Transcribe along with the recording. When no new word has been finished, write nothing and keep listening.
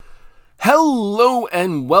Hello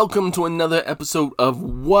and welcome to another episode of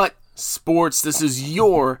What Sports. This is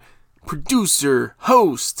your producer,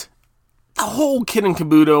 host, the whole kit and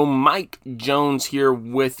caboodle, Mike Jones here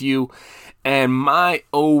with you. And my,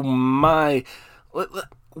 oh my,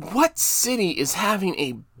 what city is having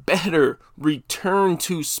a better return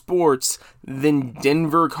to sports than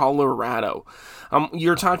Denver, Colorado?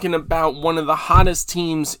 You're talking about one of the hottest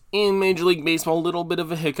teams in Major League Baseball. A little bit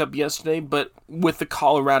of a hiccup yesterday, but with the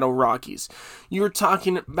Colorado Rockies. You're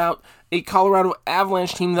talking about a Colorado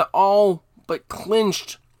Avalanche team that all but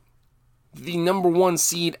clinched the number one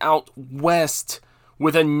seed out west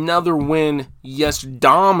with another win,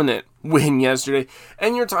 dominant win yesterday.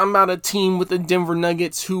 And you're talking about a team with the Denver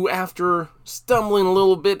Nuggets who, after stumbling a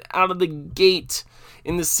little bit out of the gate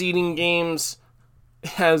in the seeding games,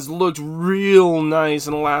 has looked real nice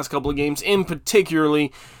in the last couple of games, in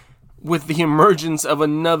particularly with the emergence of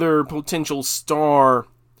another potential star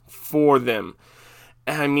for them.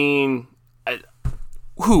 I mean,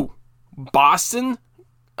 who? Boston?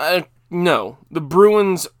 No. The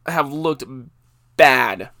Bruins have looked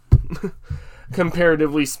bad,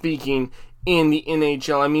 comparatively speaking, in the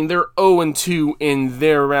NHL. I mean, they're 0-2 in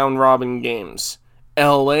their round-robin games.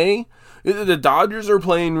 LA? The Dodgers are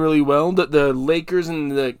playing really well. The Lakers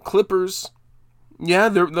and the Clippers, yeah,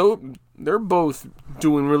 they're both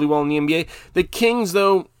doing really well in the NBA. The Kings,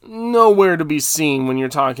 though, nowhere to be seen when you're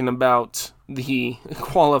talking about the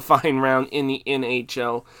qualifying round in the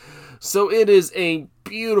NHL. So it is a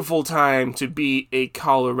beautiful time to be a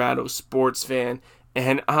Colorado sports fan,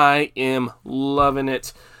 and I am loving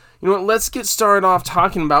it. You know what, let's get started off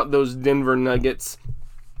talking about those Denver Nuggets.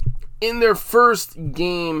 In their first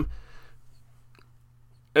game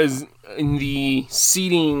as in the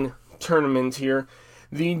seeding tournament here,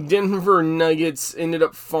 the Denver Nuggets ended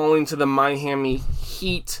up falling to the Miami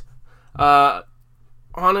Heat.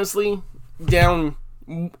 Honestly, down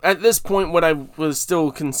at this point what I was still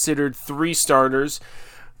considered three starters: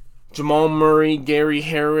 Jamal Murray, Gary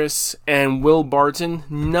Harris, and Will Barton.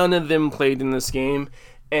 None of them played in this game,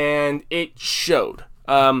 and it showed.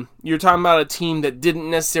 You're talking about a team that didn't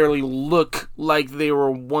necessarily look like they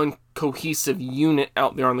were one cohesive unit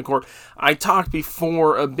out there on the court. I talked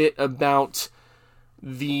before a bit about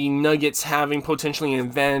the Nuggets having potentially an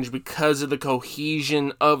advantage because of the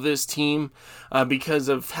cohesion of this team, because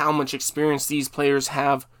of how much experience these players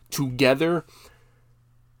have together.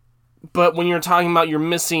 But when you're talking about you're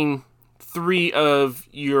missing three of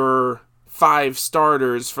your five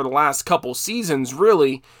starters for the last couple seasons,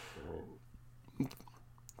 really,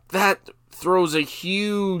 that throws a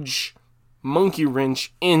huge monkey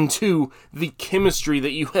wrench into the chemistry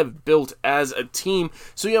that you have built as a team.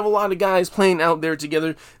 So you have a lot of guys playing out there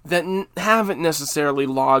together that haven't necessarily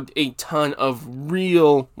logged a ton of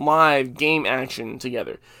real live game action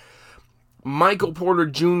together. Michael Porter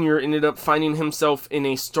Jr. ended up finding himself in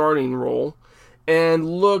a starting role and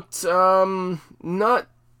looked not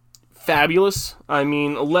fabulous. I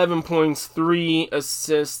mean, 11 points, 3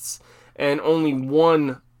 assists, and only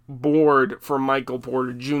 1 board for Michael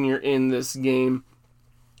Porter Jr. in this game.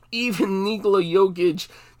 Even Nikola Jokic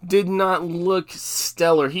did not look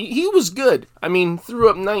stellar. He was good. I mean, threw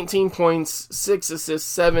up 19 points, 6 assists,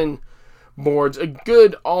 7 boards. A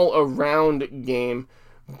good all-around game.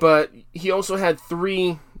 But he also had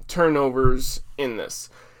 3 turnovers in this.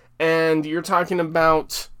 And you're talking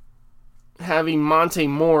about having Monte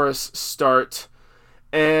Morris start,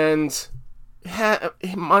 and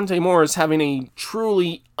Monte Morris having a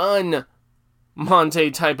truly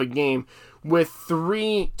un-Monte type of game with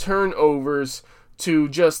 3 turnovers to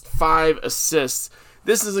just 5 assists.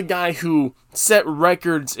 This is a guy who set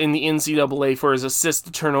records in the NCAA for his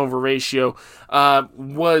assist-to-turnover ratio,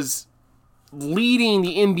 was leading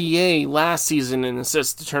the NBA last season in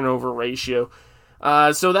assist-to-turnover ratio.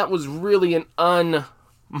 So that was really an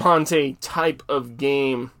un-Monte type of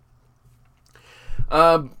game.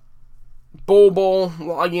 Bol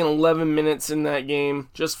logging 11 minutes in that game,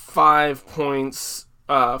 just 5 points,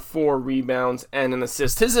 4 rebounds, and an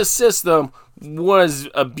assist. His assist, though, was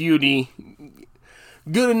a beauty.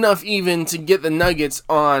 Good enough even to get the Nuggets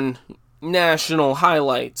on national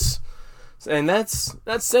highlights. And that's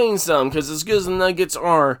saying something, because as good as the Nuggets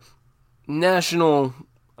are, national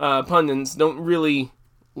pundits don't really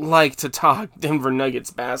like to talk Denver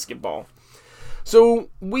Nuggets basketball. So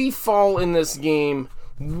we fall in this game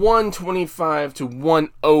 125 to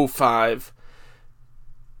 105.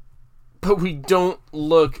 But we don't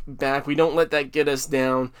look back. We don't let that get us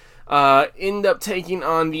down. End up taking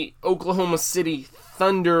on the Oklahoma City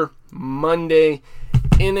Thunder Monday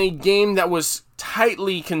in a game that was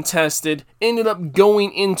tightly contested. Ended up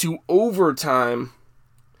going into overtime.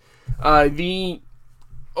 The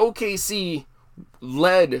OKC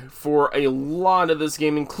led for a lot of this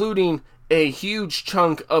game, including a huge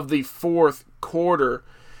chunk of the fourth quarter.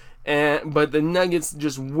 But the Nuggets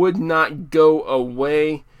just would not go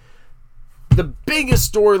away. The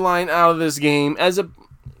biggest storyline out of this game, the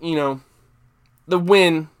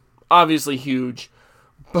win, obviously huge.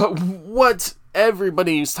 But what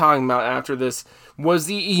everybody was talking about after this was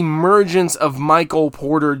the emergence of Michael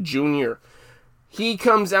Porter Jr. He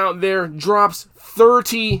comes out there, drops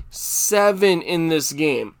 37 in this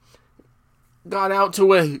game. Got out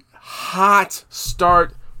to a hot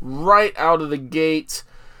start right out of the gate.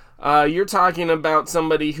 You're talking about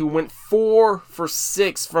somebody who went 4 for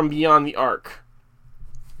 6 from beyond the arc.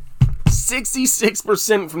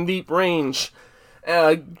 66% from deep range.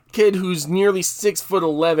 A kid who's nearly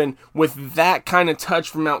 6'11" with that kind of touch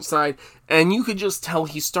from outside. And you could just tell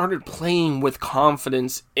he started playing with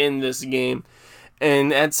confidence in this game.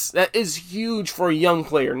 And that is huge for a young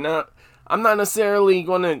player. Now, I'm not necessarily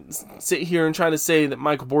going to sit here and try to say that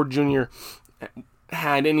Michael Porter Jr.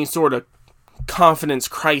 had any sort of confidence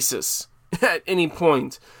crisis at any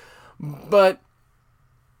point. But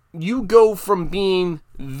you go from being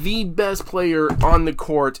the best player on the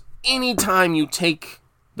court anytime you take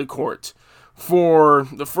the court for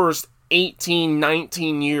the first 18,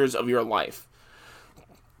 19 years of your life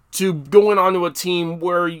to going onto a team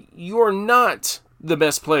where you're not the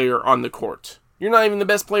best player on the court. You're not even the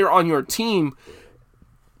best player on your team,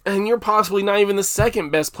 and you're possibly not even the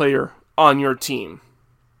second best player on your team.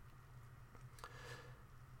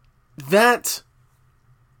 That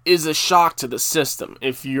is a shock to the system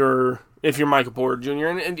if you're Michael Porter Jr.,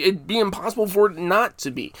 and it'd be impossible for it not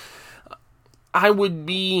to be. I would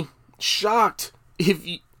be shocked if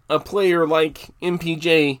a player like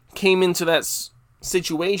MPJ came into that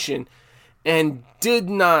situation and did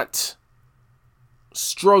not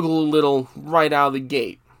struggle a little right out of the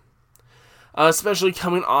gate. Especially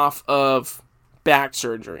coming off of back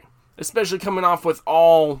surgery. Especially coming off with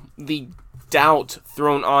all the doubt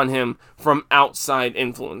thrown on him from outside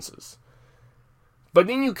influences. But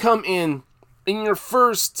then you come in your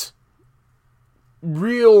first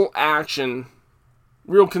real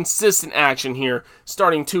consistent action here,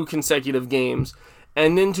 starting 2 consecutive games,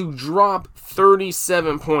 and then to drop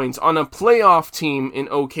 37 points on a playoff team in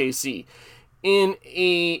OKC, in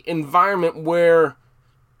a environment where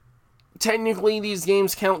technically these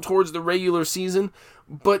games count towards the regular season,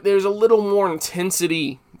 but there's a little more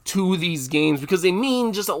intensity to these games because they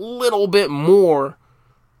mean just a little bit more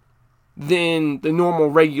than the normal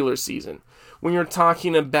regular season. When you're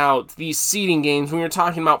talking about these seeding games, when you're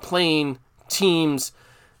talking about playing teams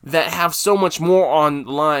that have so much more on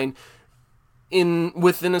the line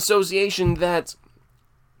with an association that,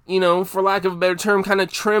 for lack of a better term, kind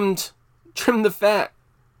of trimmed the fat.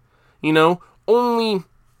 Only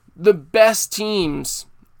the best teams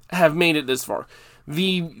have made it this far.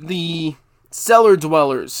 The cellar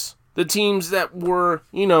dwellers, the teams that were,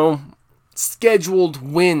 scheduled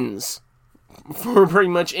wins for pretty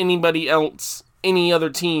much anybody else, any other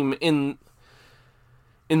team in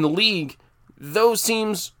the league, those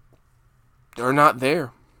teams are not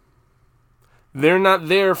there. They're not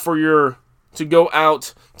there for to go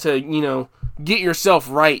out to, get yourself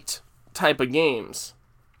right type of games.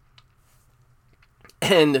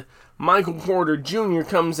 And Michael Porter Jr.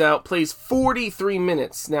 comes out, plays 43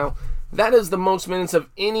 minutes. Now, that is the most minutes of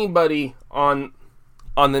anybody on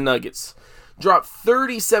the Nuggets. Dropped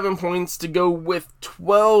 37 points to go with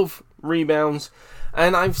 12 rebounds.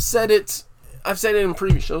 And I've said it in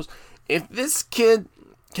previous shows. If this kid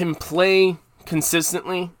can play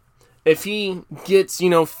consistently, if he gets,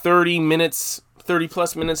 30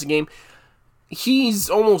 plus minutes a game, he's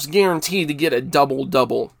almost guaranteed to get a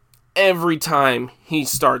double-double every time he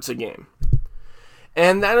starts a game.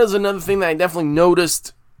 And that is another thing that I definitely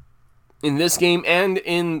noticed in this game and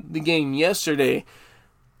in the game yesterday.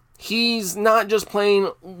 He's not just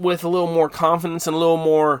playing with a little more confidence and a little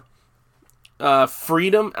more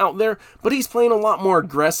freedom out there, but he's playing a lot more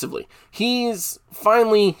aggressively. He's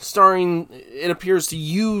finally starting, it appears, to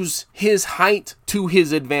use his height to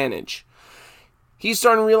his advantage. He's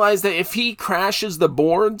starting to realize that if he crashes the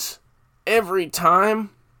boards every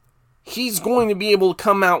time, he's going to be able to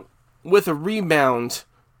come out with a rebound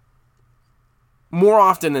more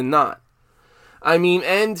often than not.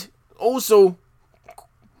 And also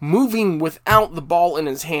moving without the ball in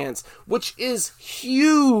his hands, which is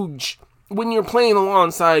huge when you're playing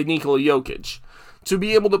alongside Nikola Jokic. To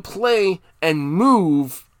be able to play and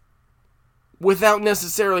move without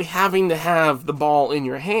necessarily having to have the ball in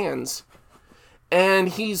your hands. And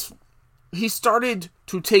he started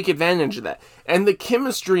to take advantage of that. And the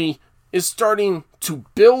chemistry is starting to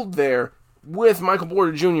build there with Michael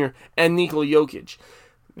Porter Jr. and Nikola Jokic.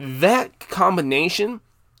 That combination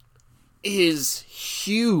is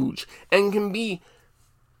huge and can be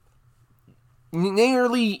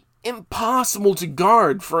nearly impossible to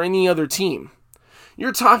guard for any other team.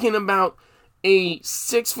 You're talking about a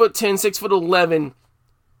 6'10", 6'11"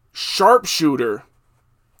 sharpshooter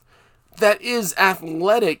that is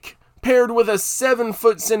athletic, paired with a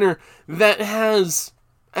 7-foot center that has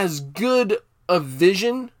as good a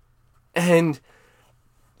vision and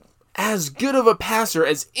as good of a passer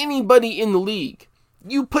as anybody in the league.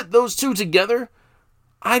 You put those two together,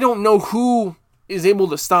 I don't know who is able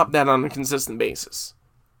to stop that on a consistent basis.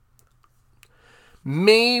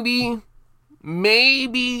 Maybe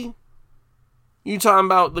you talking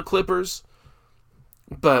about the Clippers,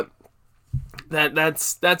 but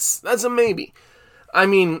that's a maybe. I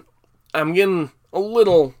mean, I'm getting a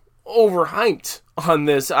little overhyped on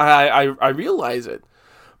this. I realize it,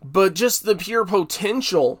 but just the pure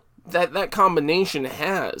potential that combination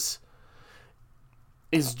has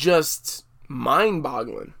is just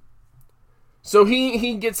mind-boggling. So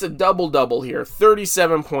he gets a double-double here.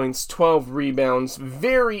 37 points, 12 rebounds,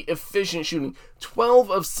 very efficient shooting.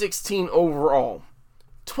 12 of 16 overall.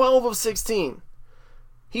 12 of 16.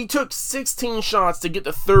 He took 16 shots to get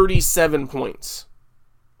to 37 points.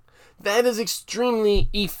 That is extremely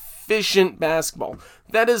efficient basketball.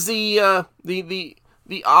 That is the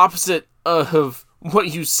opposite of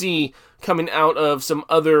what you see coming out of some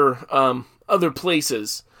other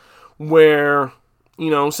places where, you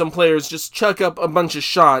know, some players just chuck up a bunch of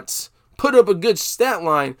shots, put up a good stat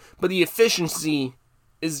line, but the efficiency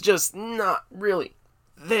is just not really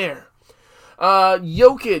there.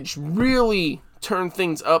 Jokic really turned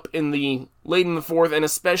things up late in the fourth, and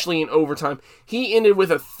especially in overtime. He ended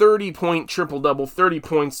with a 30-point triple-double, 30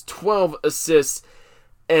 points, 12 assists,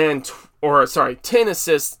 10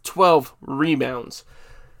 assists, 12 rebounds.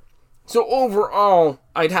 So overall,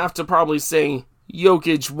 I'd have to probably say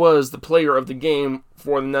Jokic was the player of the game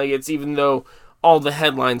for the Nuggets, even though all the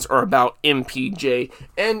headlines are about MPJ.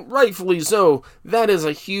 And rightfully so, that is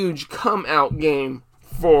a huge come-out game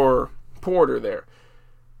for Porter there.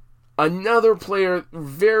 Another player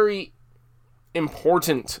very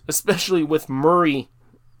important, especially with Murray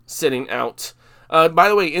sitting out. By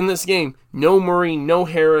the way, in this game, no Murray, no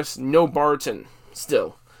Harris, no Barton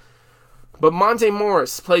still. But Monte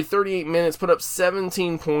Morris played 38 minutes, put up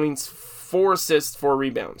 17 points, 4 assists, 4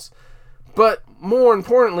 rebounds. But more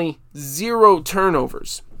importantly, 0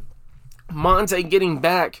 turnovers. Monte getting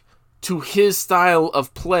back to his style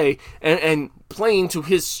of play and playing to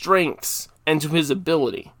his strengths and to his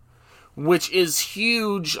ability, which is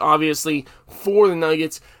huge, obviously, for the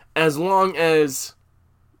Nuggets, as long as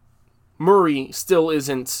Murray still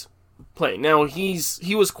isn't playing. Now, he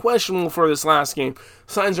was questionable for this last game.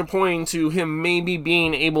 Signs are pointing to him maybe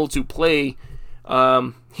being able to play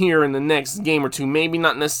here in the next game or two. Maybe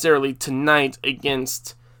not necessarily tonight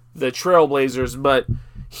against the Trailblazers, but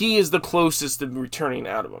he is the closest to returning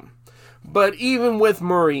out of them. But even with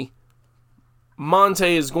Murray,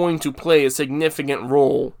 Monte is going to play a significant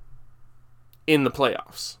role in the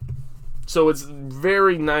playoffs. So it's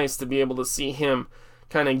very nice to be able to see him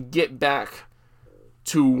kind of get back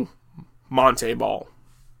to Monte ball.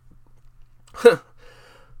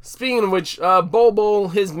 Speaking of which, Bol,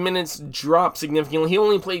 his minutes dropped significantly. He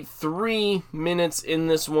only played 3 minutes in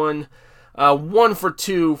this one. 1 for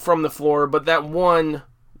 2 from the floor, but that one,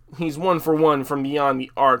 he's 1 for 1 from beyond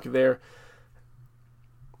the arc there.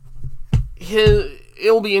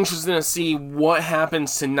 It'll be interesting to see what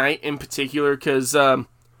happens tonight in particular, because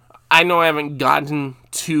I know I haven't gotten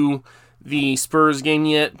to the Spurs game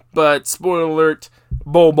yet, but spoiler alert,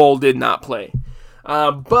 Bol did not play.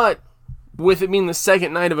 But with it being the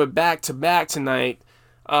second night of a back-to-back tonight,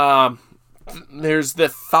 there's the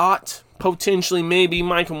thought, potentially maybe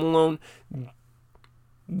Michael Malone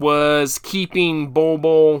was keeping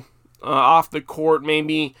Bol off the court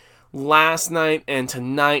maybe last night, and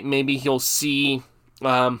tonight maybe he'll see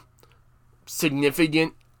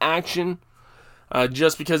significant action,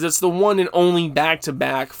 just because it's the one and only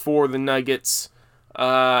back-to-back for the Nuggets,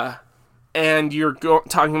 and you're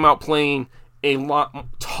talking about playing a lot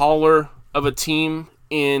taller of a team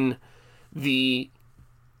in the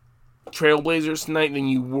Trailblazers tonight than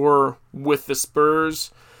you were with the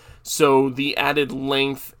Spurs. So the added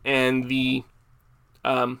length and the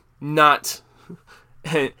not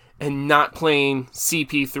playing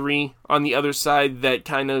CP3 on the other side, that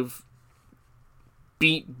kind of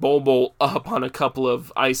beat Bol up on a couple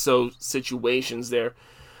of ISO situations there.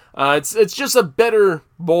 It's just a better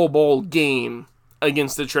Bol game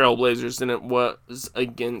against the Trailblazers than it was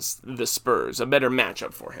against the Spurs. A better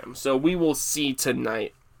matchup for him. So we will see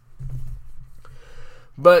tonight.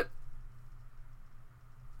 But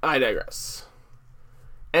I digress.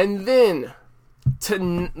 And then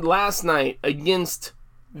last night against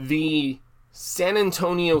the San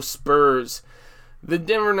Antonio Spurs, the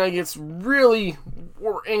Denver Nuggets really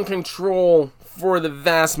were in control for the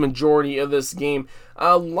vast majority of this game.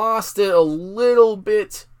 Lost it a little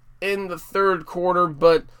bit in the third quarter,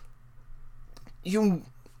 but you,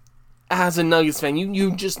 as a Nuggets fan,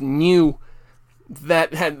 you just knew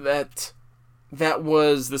that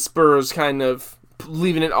was the Spurs kind of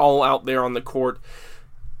leaving it all out there on the court.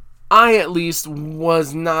 I, at least,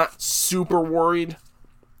 was not super worried.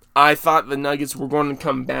 I thought the Nuggets were going to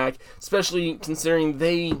come back, especially considering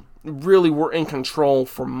they really were in control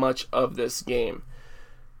for much of this game.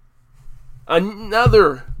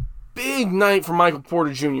 Another big night for Michael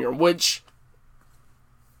Porter Jr., which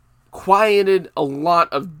quieted a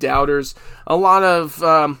lot of doubters. A lot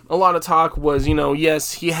of talk was,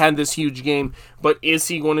 yes, he had this huge game, but is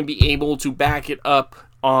he going to be able to back it up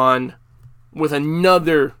with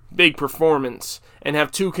another big performance and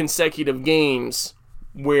have 2 consecutive games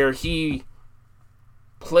where he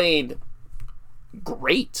played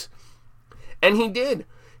great? And he did.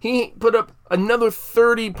 He put up another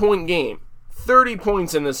 30-point game. 30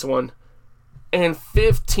 points in this one. And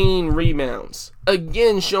 15 rebounds.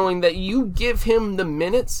 Again, showing that you give him the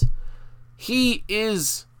minutes, he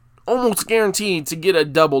is almost guaranteed to get a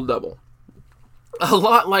double-double. A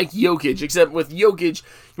lot like Jokic, except with Jokic,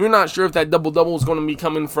 you're not sure if that double-double is going to be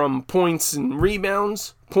coming from points and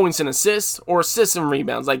rebounds, points and assists, or assists and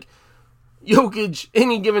rebounds. Like, Jokic,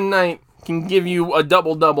 any given night, can give you a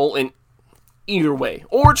double-double in either way,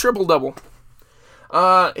 or triple-double.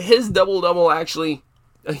 His double-double, actually,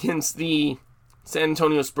 against the San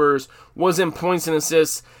Antonio Spurs, was in points and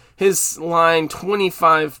assists. His line,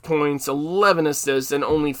 25 points, 11 assists, and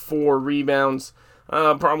only 4 rebounds.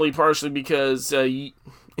 Probably partially because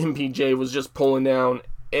MPJ was just pulling down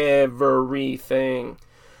everything.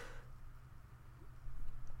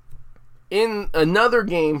 In another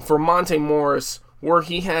game for Monte Morris, where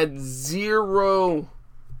he had zero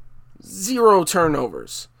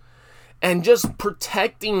turnovers, and just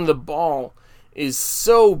protecting the ball is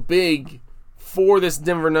so big for this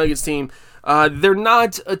Denver Nuggets team. They're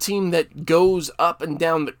not a team that goes up and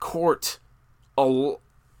down the court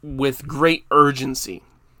with great urgency.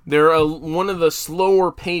 They're one of the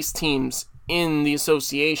slower paced teams in the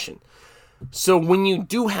association. So when you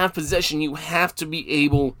do have possession, you have to be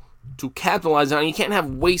able to capitalize on it. You can't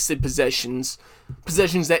have wasted possessions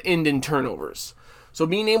that end in turnovers. So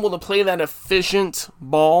being able to play that efficient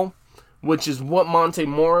ball, which is what Monte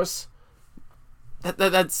Morris,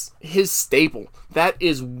 that's his staple. That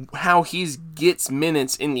is how he gets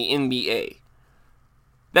minutes in the NBA.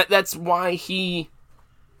 That's why he,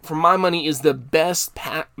 for my money, is the best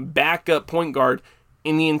backup point guard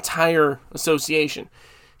in the entire association.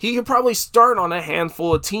 He could probably start on a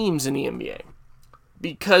handful of teams in the NBA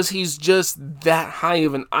because he's just that high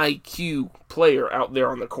of an IQ player out there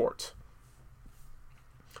on the court.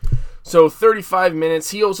 So 35 minutes.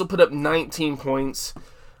 He also put up 19 points.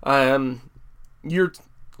 You're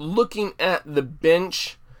looking at the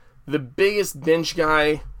bench. The biggest bench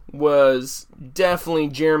guy was definitely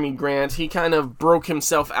Jeremy Grant. He kind of broke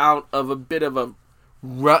himself out of a bit of a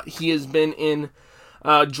rut he has been in.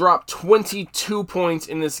 Dropped 22 points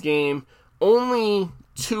in this game. Only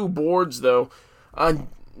 2 boards, though.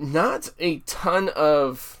 Not a ton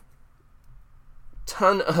of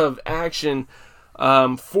action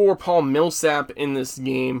for Paul Millsap in this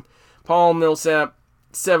game. Paul Millsap,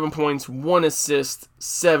 7 points, 1 assist,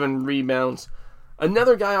 7 rebounds.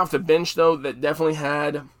 Another guy off the bench, though, that definitely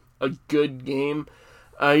had a good game.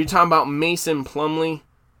 You're talking about Mason Plumlee.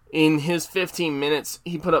 In his 15 minutes,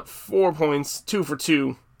 he put up 4 points, 2 for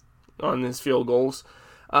 2 on his field goals.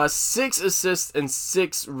 6 assists and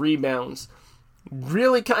 6 rebounds.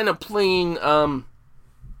 Really kind of playing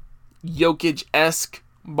Jokic-esque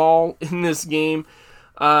ball in this game.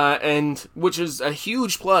 And which is a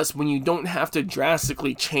huge plus when you don't have to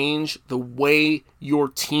drastically change the way your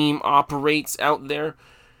team operates out there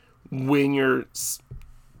when your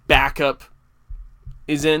backup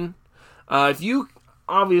is in.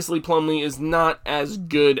 Obviously, Plumlee is not as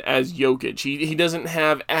good as Jokic. He doesn't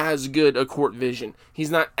have as good a court vision.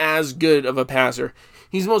 He's not as good of a passer.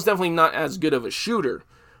 He's most definitely not as good of a shooter.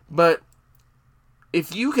 But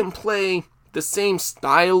if you can play the same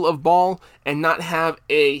style of ball and not have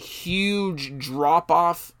a huge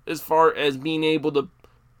drop-off as far as being able to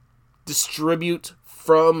distribute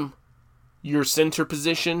from your center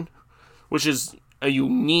position, which is a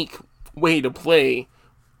unique way to play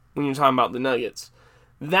when you're talking about the Nuggets.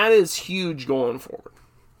 That is huge going forward.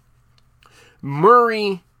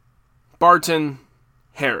 Murray, Barton,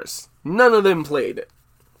 Harris. None of them played it.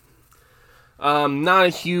 Not a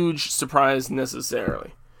huge surprise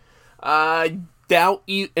necessarily. I doubt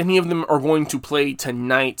any of them are going to play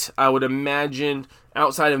tonight. I would imagine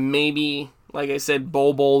outside of maybe, like I said,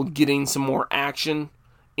 Bol getting some more action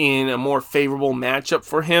in a more favorable matchup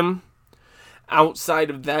for him. Outside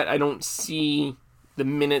of that, I don't see the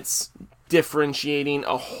minutes differentiating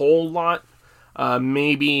a whole lot.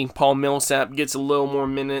 Maybe Paul Millsap gets a little more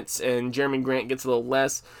minutes and Jeremy Grant gets a little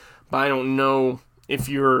less. But I don't know if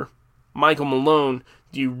you're Michael Malone,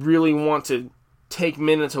 do you really want to take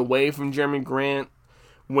minutes away from Jeremy Grant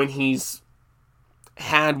when he's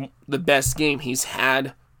had the best game he's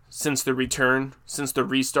had since the return, since the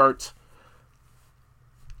restart?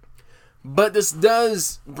 But this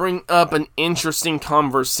does bring up an interesting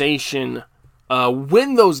conversation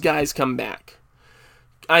when those guys come back.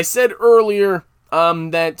 I said earlier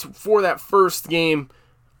that for that first game,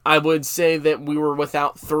 I would say that we were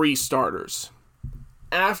without 3 starters.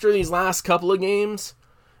 After these last couple of games,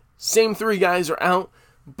 same 3 guys are out,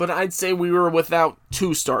 but I'd say we were without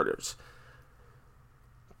 2 starters.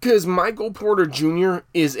 Because Michael Porter Jr.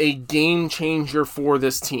 is a game changer for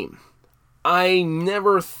this team. I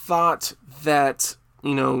never thought that,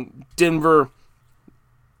 Denver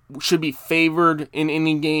should be favored in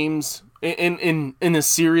any games, in a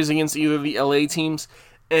series against either of the LA teams,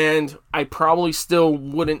 and I probably still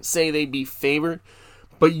wouldn't say they'd be favored,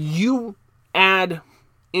 but you add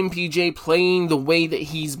MPJ playing the way that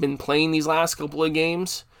he's been playing these last couple of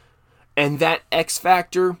games, and that X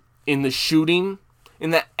factor in the shooting,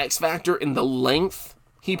 and that X factor in the length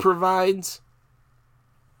he provides,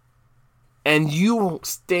 and you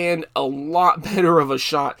stand a lot better of a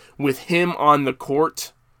shot with him on the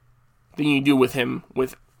court than you do with him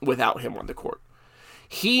without him on the court.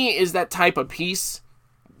 He is that type of piece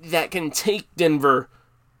that can take Denver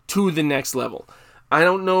to the next level. I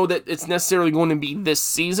don't know that it's necessarily going to be this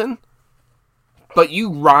season, but you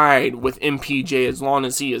ride with MPJ as long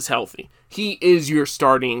as he is healthy. He is your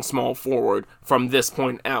starting small forward from this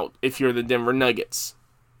point out if you're the Denver Nuggets.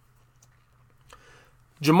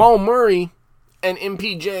 Jamal Murray and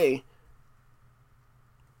MPJ,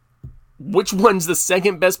 which one's the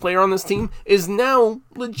second best player on this team, is now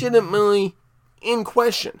legitimately in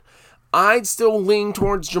question. I'd still lean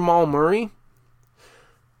towards Jamal Murray,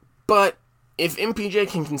 but if MPJ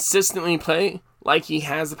can consistently play like he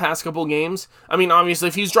has the past couple games, I mean, obviously,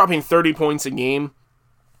 if he's dropping 30 points a game,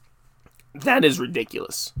 that is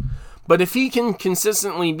ridiculous. But if he can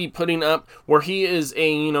consistently be putting up where he is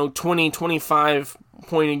a, 20, 25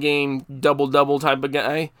 point a game, double-double type of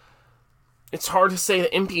guy, it's hard to say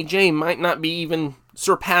that MPJ might not be even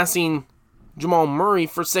surpassing Jamal Murray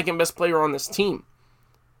for second best player on this team.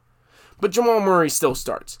 But Jamal Murray still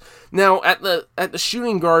starts. Now, at the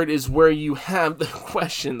shooting guard is where you have the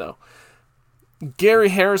question, though. Gary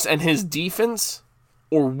Harris and his defense,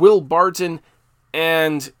 or Will Barton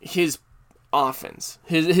and his offense,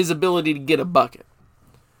 his ability to get a bucket.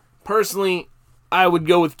 Personally, I would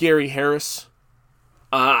go with Gary Harris.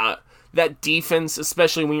 That defense,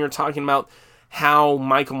 especially when you're talking about how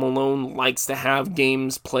Michael Malone likes to have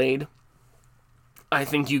games played, I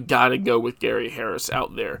think you gotta go with Gary Harris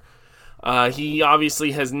out there. He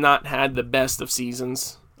obviously has not had the best of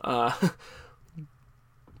seasons.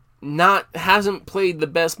 Hasn't played the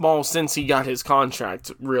best ball since he got his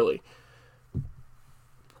contract, really.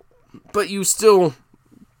 But you still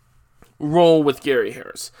roll with Gary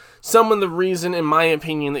Harris. Some of the reason, in my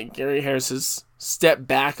opinion, that Gary Harris has stepped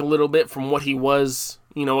back a little bit from what he was,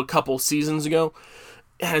 a couple seasons ago,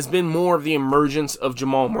 has been more of the emergence of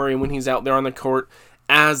Jamal Murray when he's out there on the court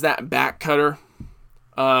as that back cutter.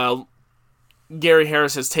 Gary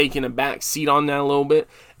Harris has taken a back seat on that a little bit,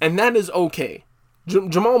 and that is okay.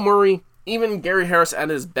 Jamal Murray, even Gary Harris at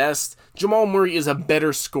his best, Jamal Murray is a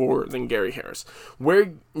better scorer than Gary Harris.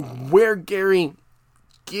 Where Gary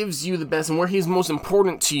gives you the best and where he's most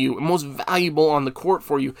important to you and most valuable on the court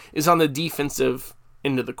for you is on the defensive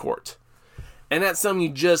end of the court. And that's something you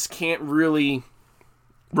just can't really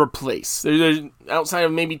replace. There's outside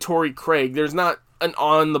of maybe Torrey Craig, there's not an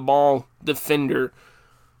on-the-ball defender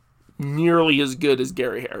nearly as good as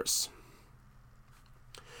Gary Harris.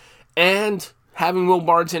 And having Will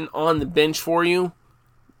Barton on the bench for you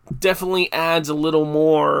definitely adds a little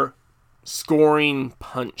more scoring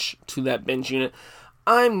punch to that bench unit.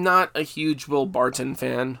 I'm not a huge Will Barton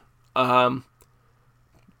fan, but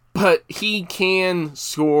he can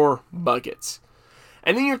score buckets.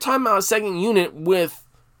 And then you're talking about a second unit with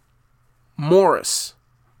Morris,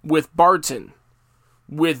 with Barton,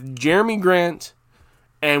 with Jeremy Grant,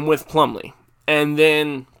 and with Plumlee. And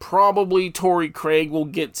then probably Torrey Craig will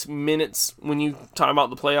get minutes when you talk about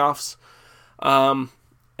the playoffs.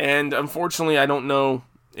 And unfortunately, I don't know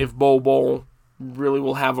if Bol really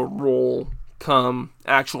will have a role come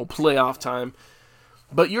actual playoff time.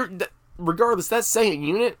 But regardless, that second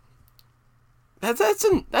unit, that's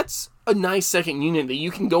a nice second unit that you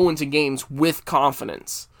can go into games with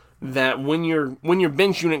confidence that when your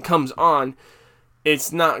bench unit comes on,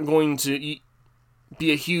 it's not going to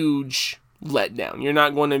be a huge letdown. You're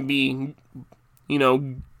not going to be,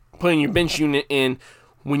 putting your bench unit in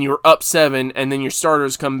when you're up 7 and then your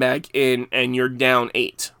starters come back in and you're down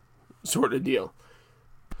 8, sort of deal.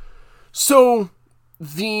 So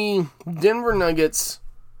the Denver Nuggets,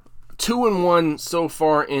 2-1 so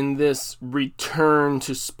far in this return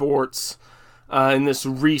to sports, in this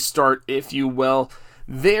restart, if you will.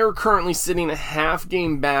 They're currently sitting a half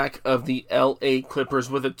game back of the LA Clippers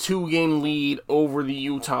with a 2-game lead over the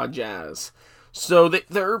Utah Jazz. So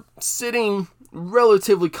they're sitting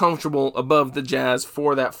relatively comfortable above the Jazz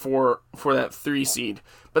for that 3 seed.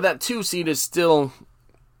 But that 2 seed is still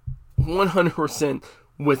 100%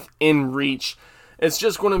 within reach. It's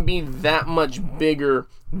just going to be that much bigger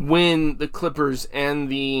when the Clippers and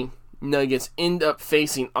the Nuggets end up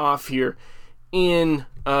facing off here in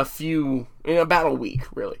about a week,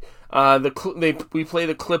 really. We play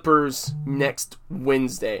the Clippers next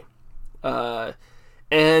Wednesday.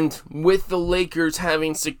 And with the Lakers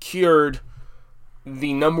having secured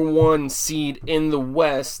the number 1 seed in the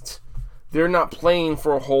West, they're not playing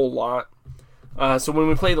for a whole lot. So when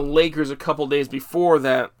we play the Lakers a couple days before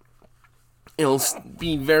that, it'll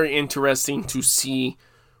be very interesting to see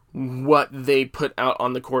what they put out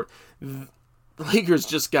on the court. The Lakers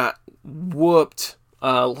just got whooped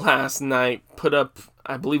last night, put up,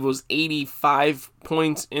 I believe it was 85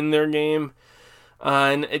 points in their game.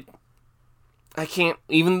 I can't,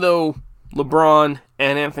 even though LeBron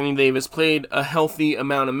and Anthony Davis played a healthy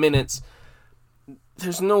amount of minutes,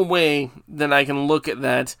 there's no way that I can look at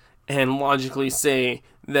that and logically say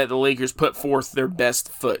that the Lakers put forth their best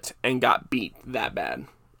foot and got beat that bad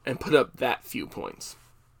and put up that few points.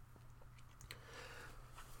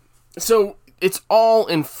 So it's all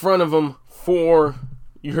in front of them for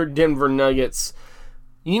your Denver Nuggets.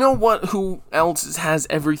 You know what? Who else has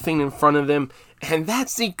everything in front of them? And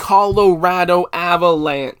that's the Colorado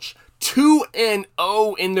Avalanche.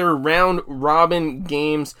 2-0 in their round robin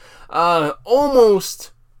games.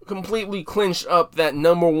 Almost completely clinched up that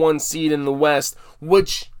number 1 seed in the West,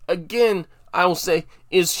 which, again, I will say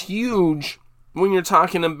is huge when you're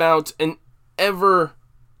talking about an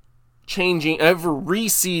ever-changing,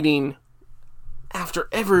 ever-reseeding after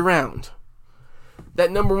every round.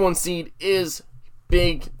 That number 1 seed is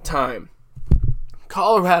big time.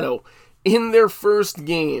 Colorado, in their first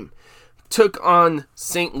game, took on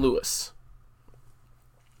St. Louis.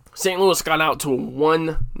 St. Louis got out to a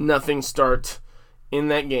 1-0 start in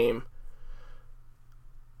that game.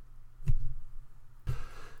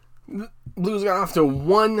 Blues got off to a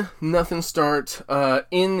 1-0 start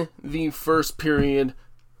in the first period.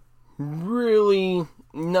 Really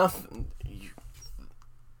nothing.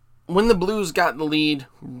 When the Blues got the lead,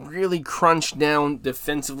 really crunched down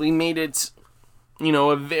defensively, made it,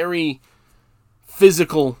 a very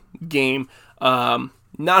physical game.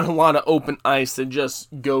 Not a lot of open ice to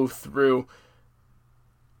just go through.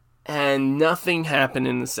 And nothing happened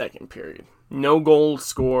in the second period. No goals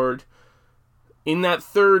scored. In that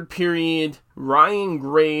third period, Ryan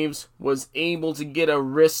Graves was able to get a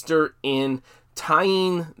wrister in,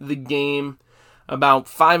 tying the game about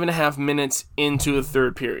 5.5 minutes into the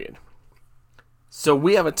third period. So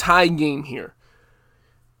we have a tie game here.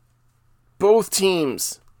 Both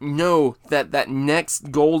teams know that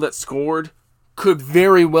next goal that's scored could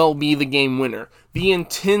very well be the game winner. The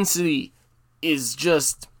intensity is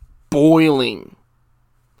just boiling.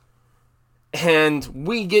 And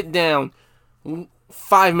we get down,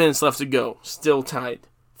 5 minutes left to go, still tied.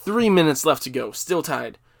 3 minutes left to go, still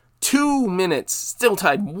tied. 2 minutes, still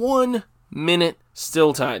tied. 1 minute,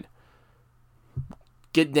 still tied.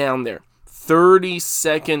 Get down there. 30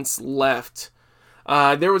 seconds left.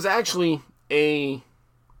 There was actually a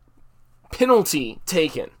penalty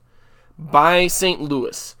taken by St.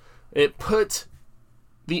 Louis. It put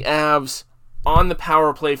the Avs on the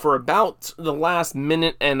power play for about the last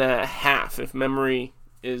minute and a half, if memory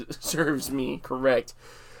serves me correct.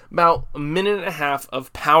 About a minute and a half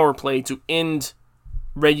of power play to end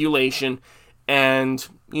regulation and,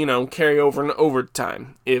 carry over in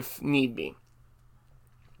overtime if need be.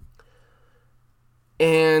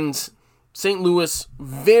 And St. Louis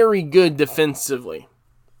very good defensively.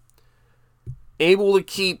 Able to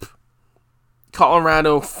keep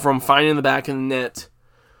Colorado from finding the back of the net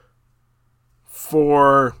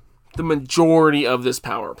for the majority of this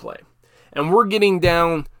power play. And we're getting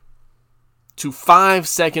down to 5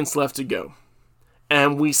 seconds left to go.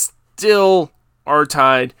 And we still are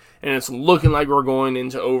tied, and it's looking like we're going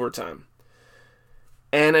into overtime.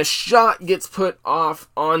 And a shot gets put off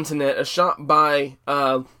onto net, a shot by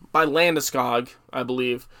Landeskog, I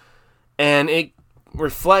believe, and it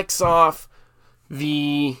reflects off.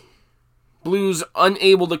 The Blues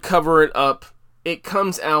unable to cover it up. It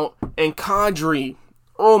comes out, and Kadri,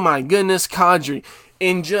 oh my goodness, Kadri,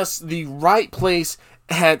 in just the right place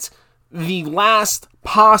at the last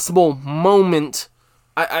possible moment.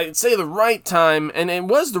 I'd say the right time, and it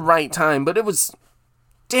was the right time, but it was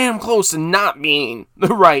damn close to not being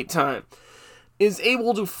the right time. Is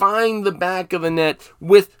able to find the back of the net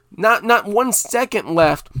with not 1 second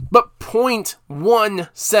left, but 0.1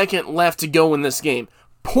 second left to go in this game.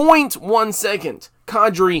 0.1 second.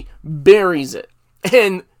 Kadri buries it.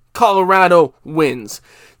 And Colorado wins.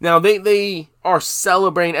 Now, they are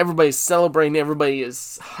celebrating. Everybody's celebrating. Everybody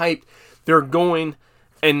is hyped. They're going.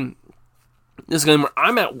 And this game,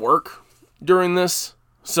 I'm at work during this.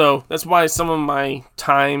 So that's why some of my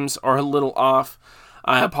times are a little off.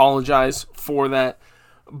 I apologize for that.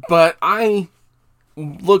 But I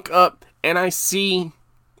look up and I see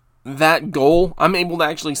that goal. I'm able to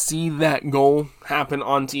actually see that goal happen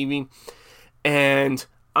on TV. And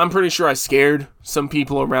I'm pretty sure I scared some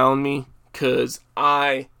people around me because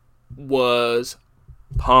I was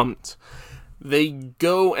pumped. They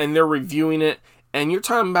go and they're reviewing it. And you're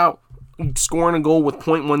talking about scoring a goal with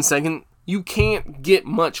 0.1 second. You can't get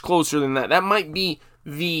much closer than that. That might be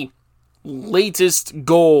the latest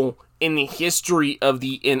goal in the history of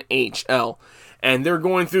the NHL. And they're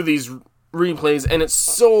going through these replays, and it's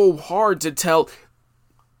so hard to tell.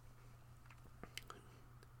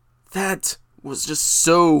 That was just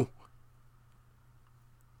so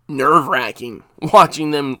nerve-wracking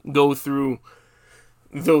watching them go through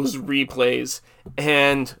those replays.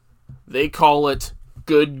 And they call it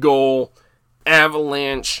good goal.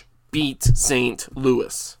 Avalanche beat St.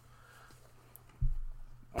 Louis.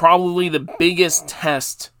 Probably the biggest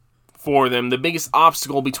test for them, the biggest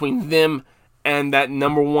obstacle between them and that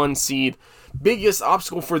number 1 seed, biggest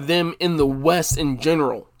obstacle for them in the West in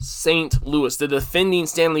general, St. Louis, the defending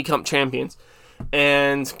Stanley Cup champions.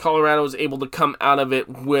 And Colorado was able to come out of it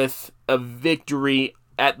with a victory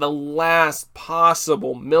at the last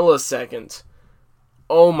possible millisecond.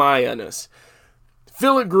 Oh my goodness.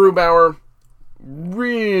 Philip Grubauer,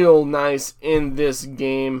 real nice in this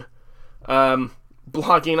game.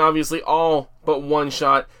 Blocking, obviously, all but one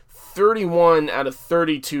shot. 31 out of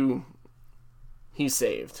 32 he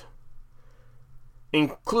saved.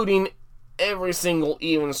 Including every single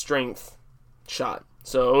even strength shot.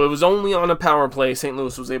 So it was only on a power play St.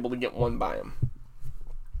 Louis was able to get one by him.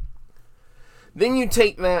 Then you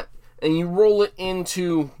take that and you roll it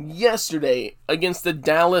into yesterday against the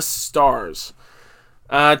Dallas Stars.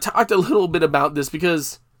 Talked a little bit about this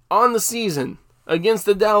because on the season against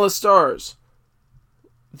the Dallas Stars,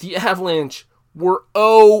 the Avalanche were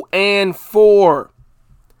 0-4.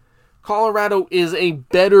 Colorado is a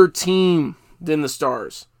better team than the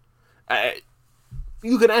Stars.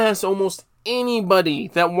 You could ask almost anybody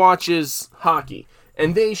that watches hockey,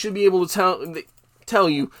 and they should be able to tell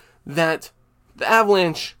you that the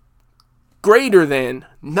Avalanche greater than,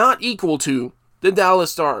 not equal to, the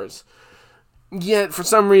Dallas Stars. Yet, for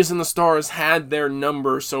some reason, the Stars had their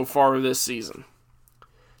number so far this season.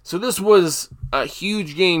 So this was a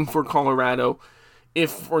huge game for Colorado. If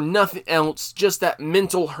for nothing else, just that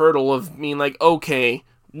mental hurdle of being like, okay,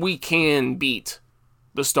 we can beat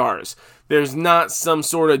the Stars. There's not some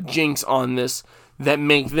sort of jinx on this that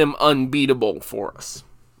make them unbeatable for us.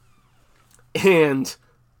 And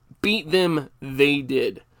beat them they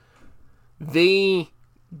did. They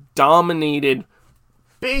dominated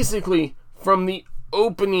basically from the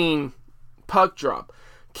opening puck drop.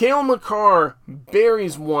 Cale Makar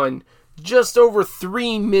buries one just over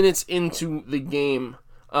 3 minutes into the game.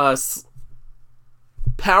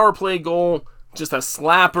 Power play goal, just a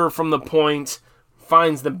slapper from the point,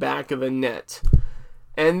 finds the back of the net.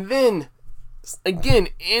 And then, again,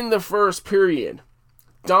 in the first period,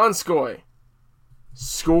 Donskoy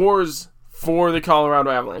scores for the Colorado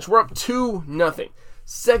Avalanche. We're up 2-0.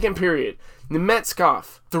 Second period,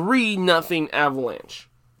 Nemetskov, 3-0 Avalanche.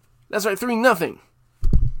 That's right, 3-0.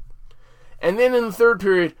 And then in the third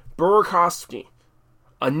period, Burakovsky,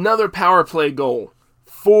 another power play goal,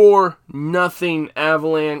 4-0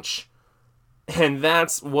 Avalanche. And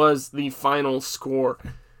that was the final score.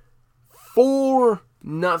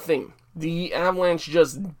 4-0. The Avalanche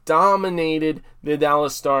just dominated the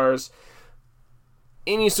Dallas Stars.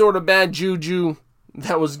 Any sort of bad juju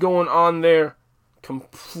that was going on there,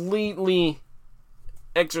 completely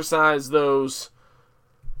exercised those.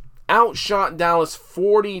 Outshot Dallas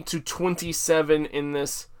 40-27 in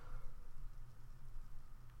this.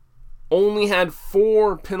 Only had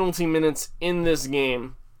 4 penalty minutes in this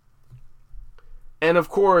game. And of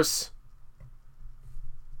course,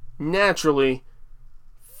 naturally,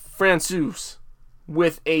 Francouz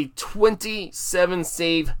with a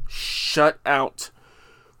 27-save shutout,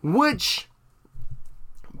 which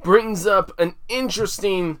brings up an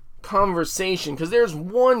interesting conversation because there's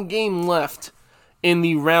one game left in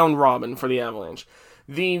the round robin for the Avalanche.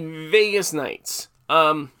 The Vegas Knights,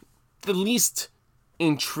 the least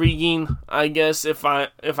intriguing, I guess, if I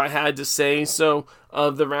had to say so,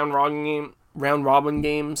 of the round robin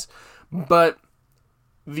games, but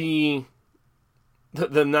the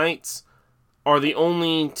Knights are the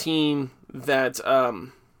only team that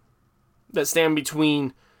stand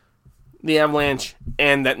between the Avalanche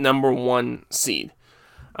and that number 1 seed.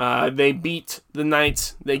 They beat the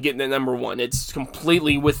Knights, they get that number 1. It's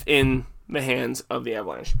completely within the hands of the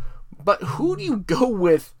Avalanche. But who do you go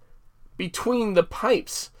with between the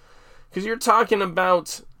pipes? Because you're talking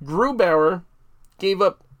about Grubauer gave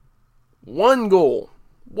up one goal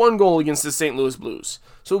against the St. Louis Blues.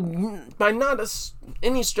 So by not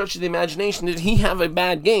any stretch of the imagination did he have a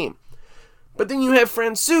bad game. But then you have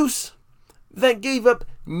Francouz that gave up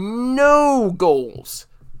no goals,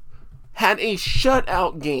 had a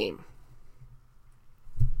shutout game.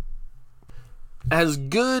 As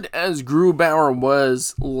good as Grubauer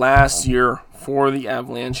was last year for the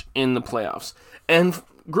Avalanche in the playoffs, and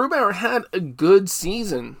Grubauer had a good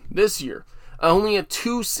season this year, only a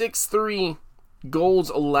 .263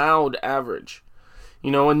 goals allowed average. A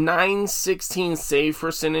 .916 save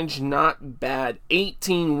percentage, not bad.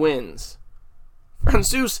 18 wins.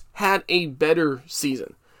 Francouz had a better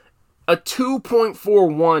season. A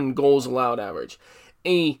 2.41 goals allowed average.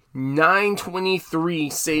 A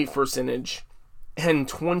 .923 save percentage. And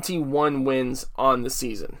 21 wins on the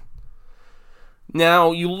season.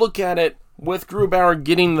 Now, you look at it with Grubauer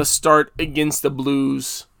getting the start against the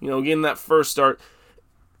Blues, getting that first start.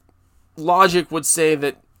 Logic would say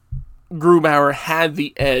that Grubauer had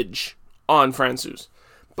the edge on Francouz.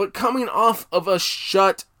 But coming off of a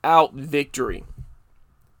shutout victory,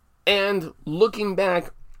 and looking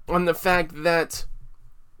back on the fact that,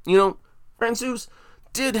 Francouz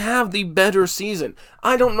did have the better season.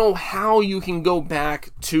 I don't know how you can go back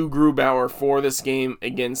to Grubauer for this game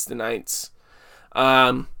against the Knights.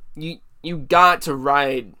 You got to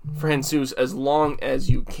ride Francouz as long as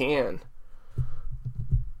you can.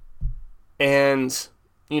 And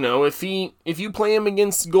if you play him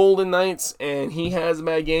against Golden Knights and he has a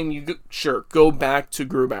bad game, go back to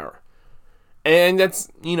Grubauer. And that's,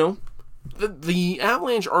 the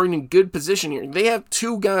Avalanche are in a good position here. They have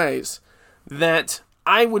 2 guys that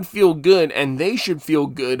I would feel good, and they should feel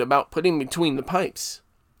good about putting between the pipes.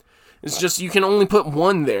 It's just you can only put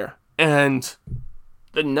one there, and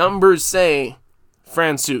the numbers say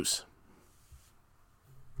Francouz.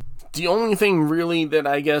 The only thing really that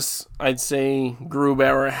I guess I'd say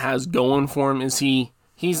Grubauer has going for him is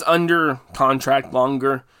he's under contract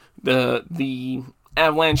longer. The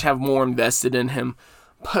Avalanche have more invested in him,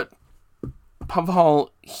 but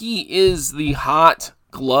Pavel, he is the hot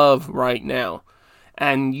glove right now.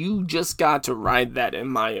 And you just got to ride that, in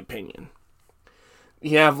my opinion.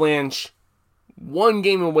 The Avalanche, 1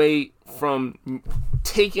 game away from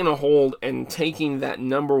taking a hold and taking that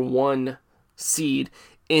number 1 seed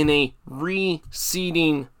in a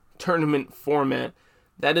reseeding tournament format.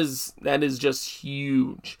 That is just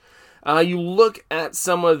huge. You look at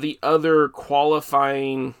some of the other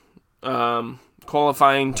qualifying tournament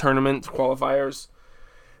qualifiers.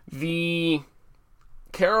 The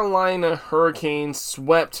Carolina Hurricanes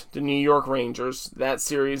swept the New York Rangers. That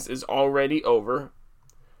series is already over.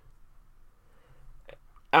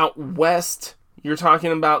 Out west, you're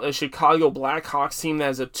talking about a Chicago Blackhawks team that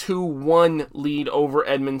has a 2-1 lead over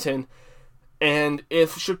Edmonton. And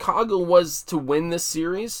if Chicago was to win this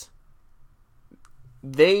series,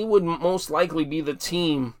 they would most likely be the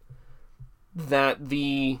team that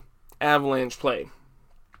the Avalanche play.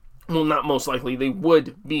 Well, not most likely, they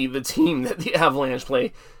would be the team that the Avalanche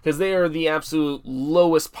play, because they are the absolute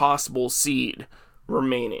lowest possible seed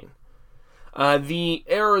remaining. The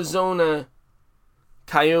Arizona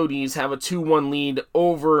Coyotes have a 2-1 lead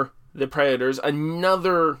over the Predators.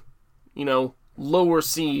 Another, lower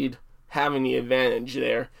seed having the advantage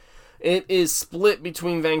there. It is split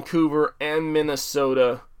between Vancouver and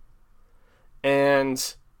Minnesota,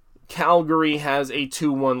 and Calgary has a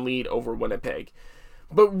 2-1 lead over Winnipeg.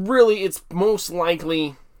 But really, it's most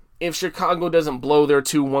likely, if Chicago doesn't blow their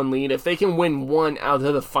 2-1 lead, if they can win one out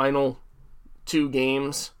of the final 2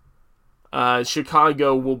 games,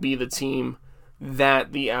 Chicago will be the team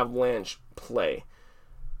that the Avalanche play.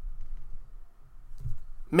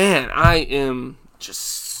 Man, I am just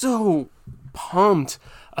so pumped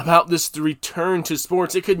about this return to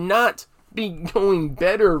sports. It could not be going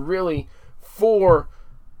better, really, for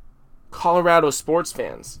Colorado sports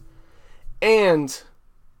fans. And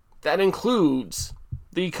that includes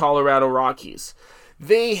the Colorado Rockies.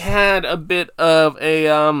 They had a bit of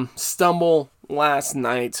a stumble last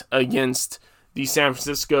night against the San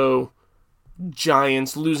Francisco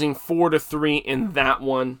Giants, losing 4-3 in that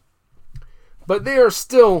one. But they are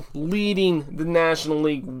still leading the National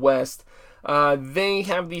League West. They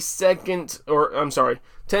have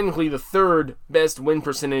technically the 3rd best win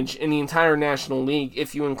percentage in the entire National League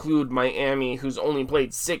if you include Miami, who's only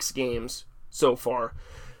played 6 games so far.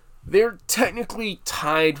 They're technically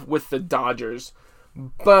tied with the Dodgers,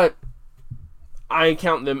 but I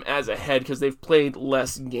count them as ahead because they've played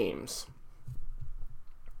less games.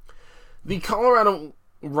 The Colorado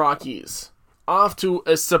Rockies, off to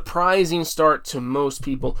a surprising start to most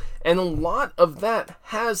people, and a lot of that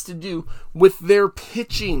has to do with their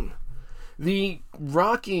pitching. The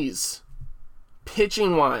Rockies,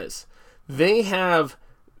 pitching-wise, they have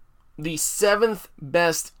the 7th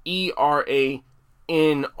best ERA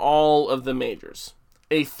in all of the majors.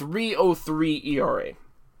 A 3.03 ERA.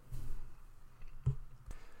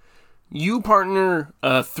 You partner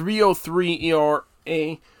a 3.03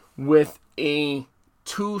 ERA with a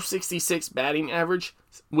 266 batting average,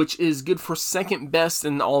 which is good for 2nd best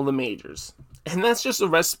in all the majors. And that's just a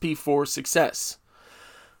recipe for success.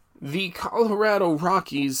 The Colorado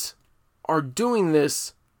Rockies are doing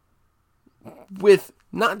this with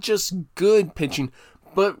not just good pitching,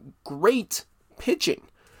 but great pitching.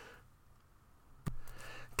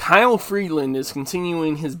 Kyle Freeland is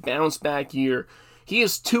continuing his bounce-back year. He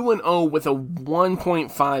is 2-0 with a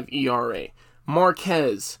 1.5 ERA.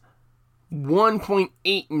 Marquez,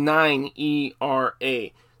 1.89 ERA.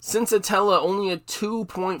 Sensatella, only a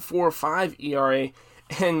 2.45 ERA.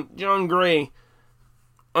 And John Gray,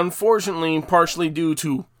 unfortunately, partially due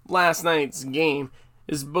to last night's game,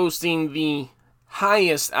 is boasting the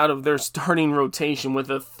highest out of their starting rotation with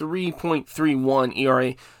a 3.31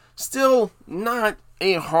 ERA. Still not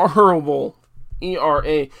a horrible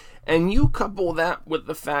ERA. And you couple that with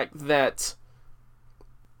the fact that,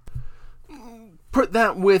 put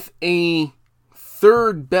that with a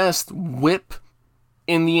 3rd best whip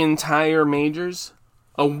in the entire majors,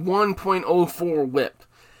 a 1.04 whip,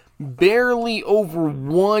 barely over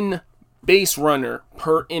 1 base runner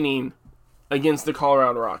per inning against the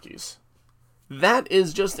Colorado Rockies. That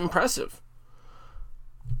is just impressive.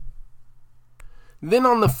 Then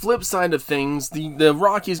on the flip side of things, the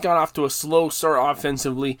Rockies got off to a slow start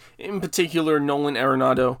offensively, in particular Nolan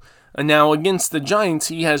Arenado. And now against the Giants,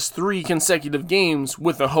 he has 3 consecutive games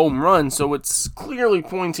with a home run, so it's clearly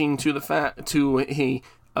pointing to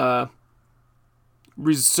a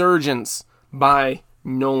resurgence by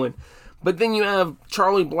Nolan. But then you have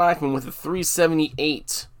Charlie Blackmon with a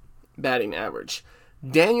 378 batting average.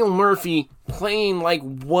 Daniel Murphy playing like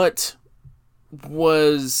what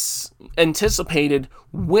was anticipated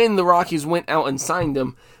when the Rockies went out and signed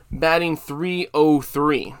him, batting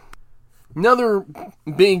 303. Another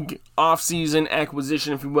big offseason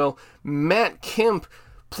acquisition, if you will, Matt Kemp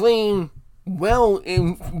playing well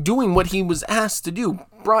and doing what he was asked to do.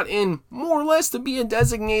 Brought in more or less to be a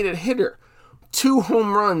designated hitter. 2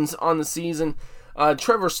 home runs on the season.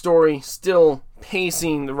 Trevor Story still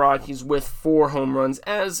pacing the Rockies with 4 home runs,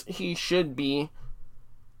 as he should be.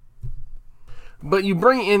 But you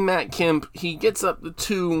bring in Matt Kemp, he gets up the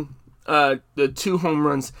 2 home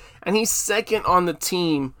runs, and he's 2nd on the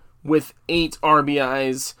team with 8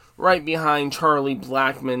 RBIs, right behind Charlie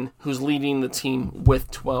Blackmon, who's leading the team with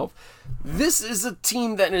 12. This is a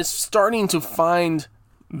team that is starting to find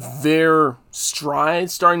their stride,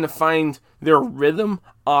 starting to find their rhythm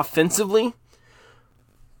offensively,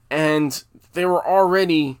 and they were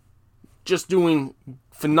already just doing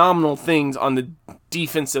phenomenal things on the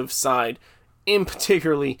defensive side, in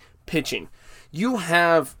particularly pitching. You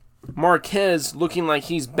have Marquez looking like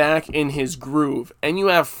he's back in his groove, and you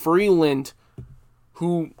have Freeland,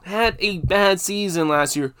 who had a bad season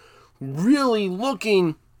last year, really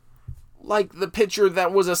looking like the pitcher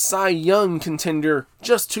that was a Cy Young contender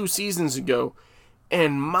just 2 seasons ago.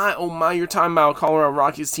 And my, oh my, you're talking about a Colorado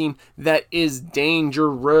Rockies team that is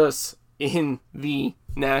dangerous in the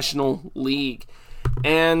National League.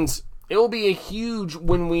 And it will be a huge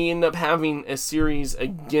when we end up having a series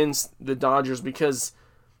against the Dodgers, because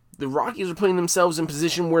the Rockies are putting themselves in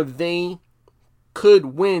position where they could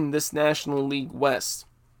win this National League West.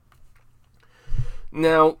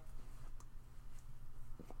 Now,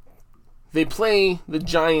 they play the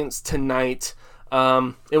Giants tonight.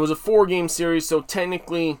 It was a 4-game series, so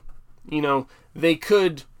technically, they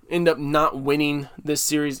could end up not winning this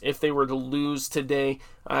series if they were to lose today.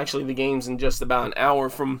 Actually, the game's in just about an hour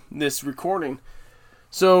from this recording.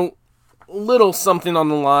 So, little something on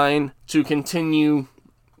the line to continue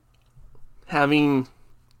having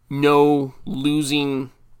no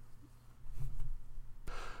losing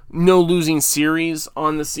series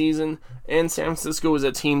on the season. And San Francisco is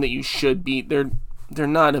a team that you should beat. They're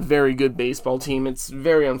not a very good baseball team. It's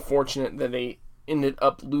very unfortunate that they ended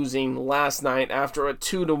up losing last night after a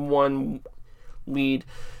 2-1 lead.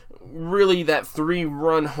 Really, that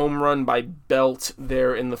 3-run home run by Belt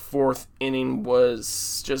there in the 4th inning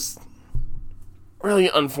was just really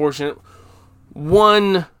unfortunate.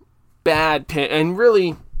 One bad pitch, and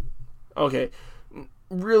really,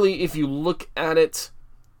 if you look at it,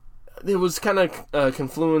 it was kind of a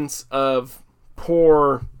confluence of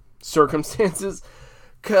poor circumstances,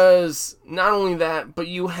 because not only that, but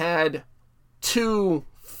you had 2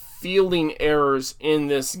 fielding errors in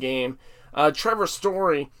this game. Trevor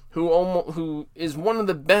Story, who is one of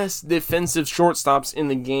the best defensive shortstops in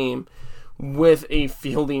the game, with a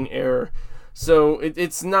fielding error. So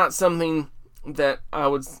it's not something that I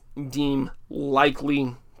would deem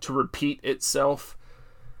likely to repeat itself.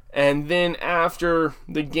 And then after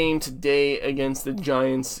the game today against the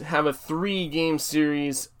Giants, have a 3-game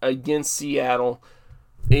series against Seattle,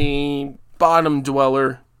 a bottom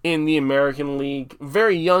dweller in the American League.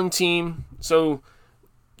 Very young team, so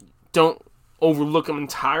don't overlook them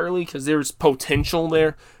entirely, because there's potential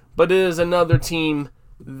there. But it is another team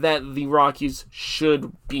that the Rockies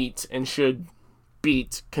should beat, and should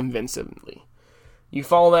beat convincingly. You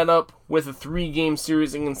follow that up with a 3-game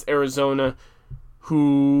series against Arizona,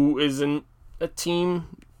 who is a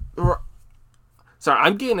team... Sorry,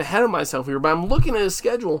 I'm getting ahead of myself here, but I'm looking at his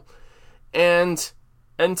schedule, and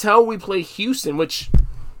until we play Houston, which,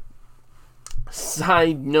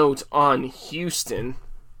 side note on Houston,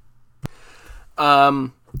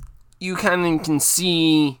 you kind of can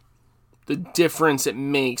see the difference it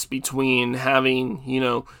makes between having,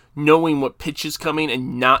 knowing what pitch is coming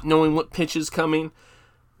and not knowing what pitch is coming.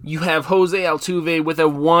 You have Jose Altuve with a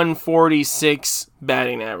 146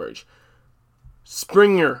 batting average.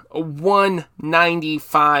 Springer, a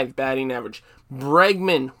 195 batting average.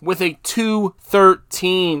 Bregman with a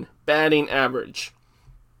 213 batting average.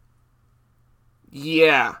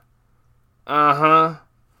 Yeah. That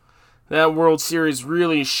World Series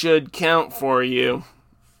really should count for you,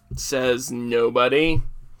 says nobody.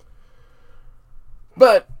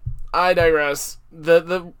 But I digress.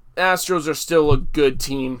 The Astros are still a good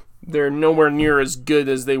team. They're nowhere near as good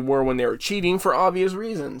as they were when they were cheating, for obvious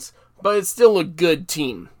reasons. But it's still a good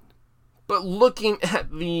team. But looking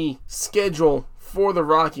at the schedule for the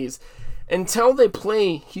Rockies, until they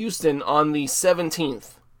play Houston on the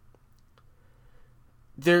 17th,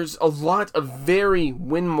 there's a lot of very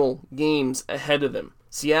winnable games ahead of them.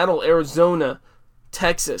 Seattle, Arizona,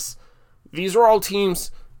 Texas. These are all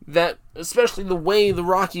teams that, especially the way the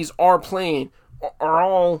Rockies are playing, are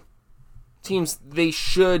all teams they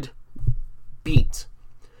should beat,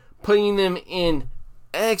 putting them in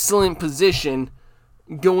excellent position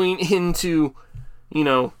going into,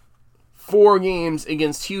 4 games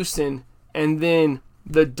against Houston and then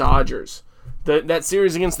the Dodgers. That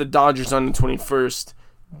series against the Dodgers on the 21st,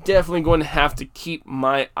 definitely going to have to keep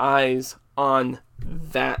my eyes on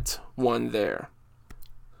that one there.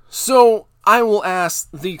 So I will ask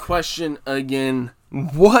the question again: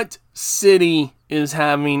 what city is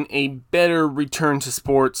having a better return to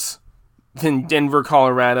sports than Denver,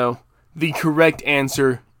 Colorado? The correct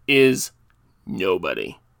answer is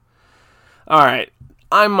nobody. Alright,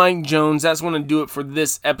 I'm Mike Jones. That's going to do it for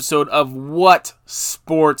this episode of What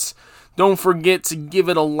Sports. Don't forget to give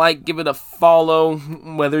it a like, give it a follow,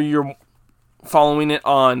 whether you're following it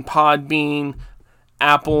on Podbean,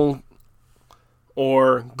 Apple,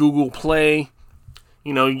 or Google Play.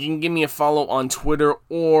 You can give me a follow on Twitter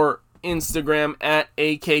or Instagram at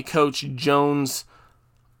AKCoachJones.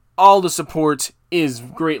 All the support is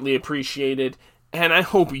greatly appreciated, and I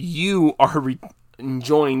hope you are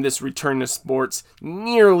enjoying this return to sports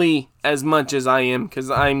nearly as much as I am,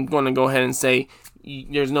 because I'm going to go ahead and say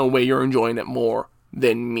there's no way you're enjoying it more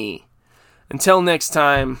than me. Until next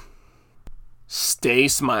time, stay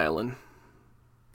smiling.